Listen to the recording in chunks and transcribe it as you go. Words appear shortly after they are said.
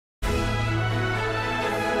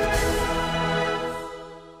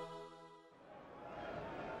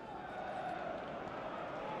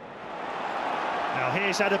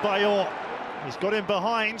Here's Adebayor. He's got him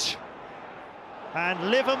behind.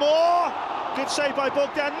 And Livermore. Good save by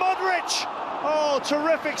Bogdan. Modric! Oh,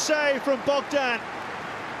 terrific save from Bogdan.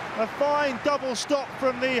 A fine double stop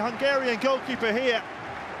from the Hungarian goalkeeper here.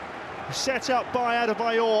 Set up by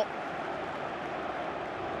Adebayor.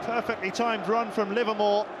 Perfectly timed run from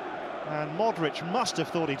Livermore. And Modric must have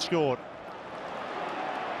thought he'd scored.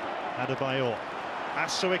 Adebayor.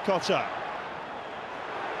 Asuikoto.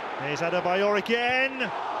 Here's Adebayor again.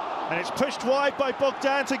 And it's pushed wide by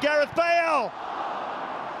Bogdan to Gareth Bale.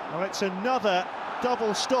 Well, it's another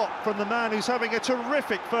double stop from the man who's having a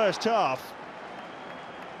terrific first half.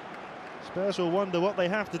 Spurs will wonder what they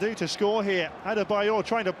have to do to score here. Adebayor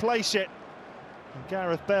trying to place it. And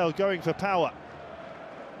Gareth Bale going for power.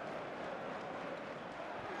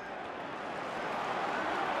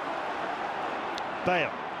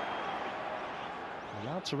 Bale.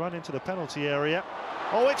 Allowed to run into the penalty area.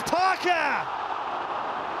 Oh, it's Parker!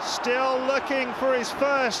 Still looking for his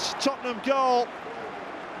first Tottenham goal.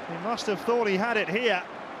 He must have thought he had it here.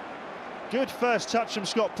 Good first touch from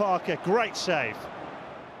Scott Parker. Great save.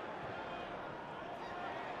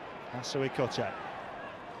 Asuikoto.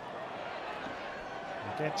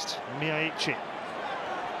 Against Miyaichi.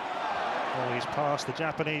 Oh, he's past the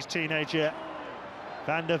Japanese teenager.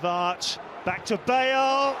 Van der Vaart. Back to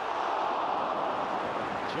Bale.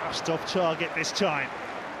 Just off target this time.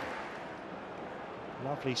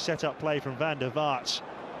 Lovely set-up play from Van der Vaart.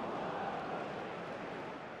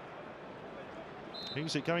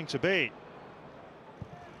 Who's it going to be?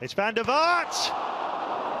 It's Van der Vaart!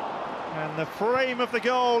 And the frame of the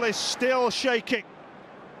goal is still shaking.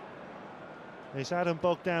 Is Adam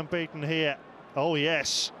Bogdan beaten here? Oh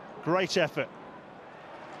yes, great effort.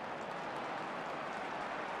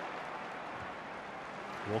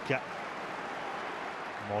 Walker.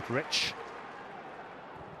 Modric.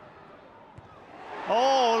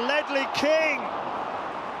 Oh, Ledley King,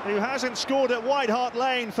 who hasn't scored at White Hart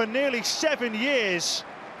Lane for nearly 7 years,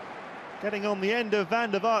 getting on the end of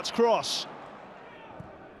Van der Vaart's cross.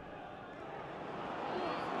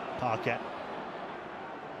 Parker.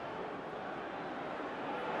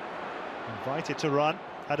 Invited to run.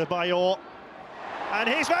 Adebayor. And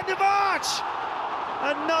here's Van der Vaart!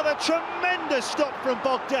 Another tremendous stop from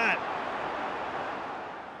Bogdan.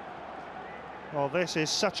 Well, this is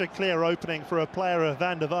such a clear opening for a player of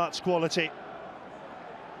Van der Vaart's quality.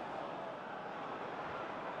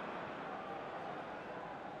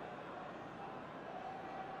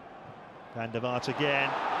 Van der Vaart again.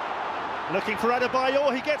 Looking for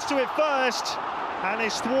Adebayor, he gets to it first and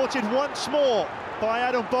is thwarted once more by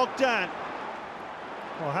Adam Bogdan.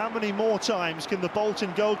 Well, how many more times can the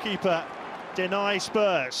Bolton goalkeeper deny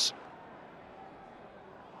Spurs?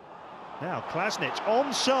 Now Klasnic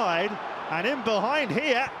onside and in behind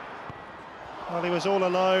here. Well, he was all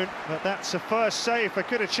alone, but that's a first save for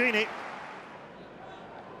Kudachini.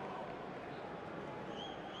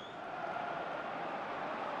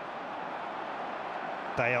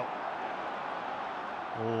 Bale.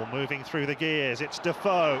 Oh, moving through the gears, it's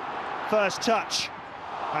Defoe. First touch,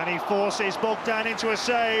 and he forces Bogdan into a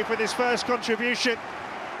save with his first contribution.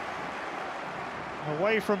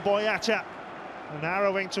 Away from Boyata, and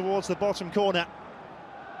arrowing towards the bottom corner.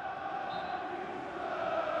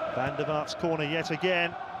 Van der Vaart's corner yet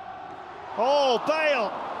again. Oh,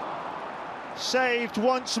 Bale! Saved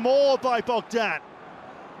once more by Bogdan.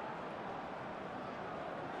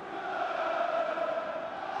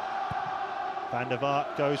 Van der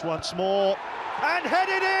Vaart goes once more, and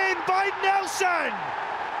headed in by Nelsen!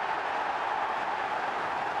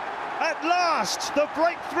 At last, the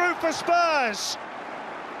breakthrough for Spurs!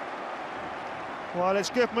 Well, it's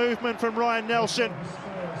good movement from Ryan Nelsen,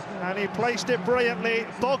 and he placed it brilliantly.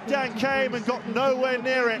 Bogdan came and got nowhere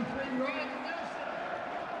near it.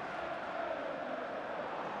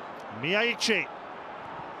 Miyaichi.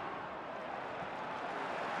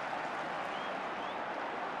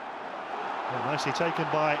 Well, nicely taken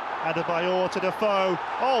by Adebayor to Defoe.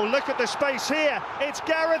 Oh, look at the space here. It's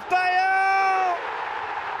Gareth Bale!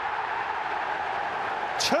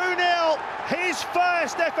 2-0, his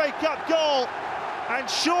first FA Cup goal. And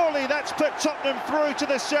surely that's put Tottenham through to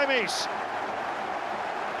the semis.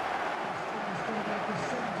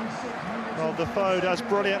 Well, Defoe does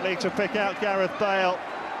brilliantly to pick out Gareth Bale.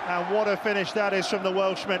 And what a finish that is from the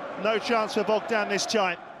Welshman. No chance for Bogdan this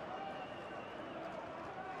time.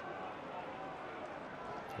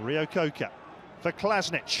 Rio Coca for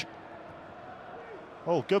Klasnic.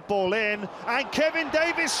 Oh, good ball in. And Kevin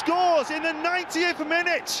Davies scores in the 90th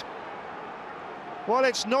minute. Well,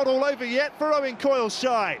 it's not all over yet for Owen Coyle's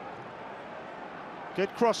side.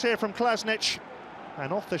 Good cross here from Klasnic.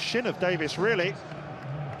 And off the shin of Davies, really.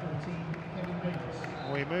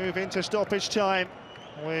 We move into stoppage time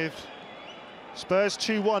with Spurs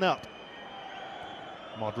 2-1 up.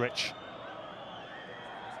 Modric.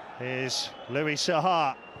 Here's Louis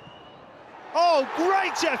Saha. Oh,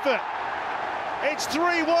 great effort! It's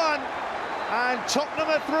 3-1, and Tottenham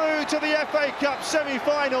are through to the FA Cup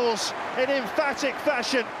semi-finals in emphatic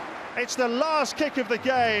fashion. It's the last kick of the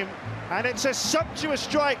game, and it's a sumptuous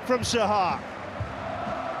strike from Saha.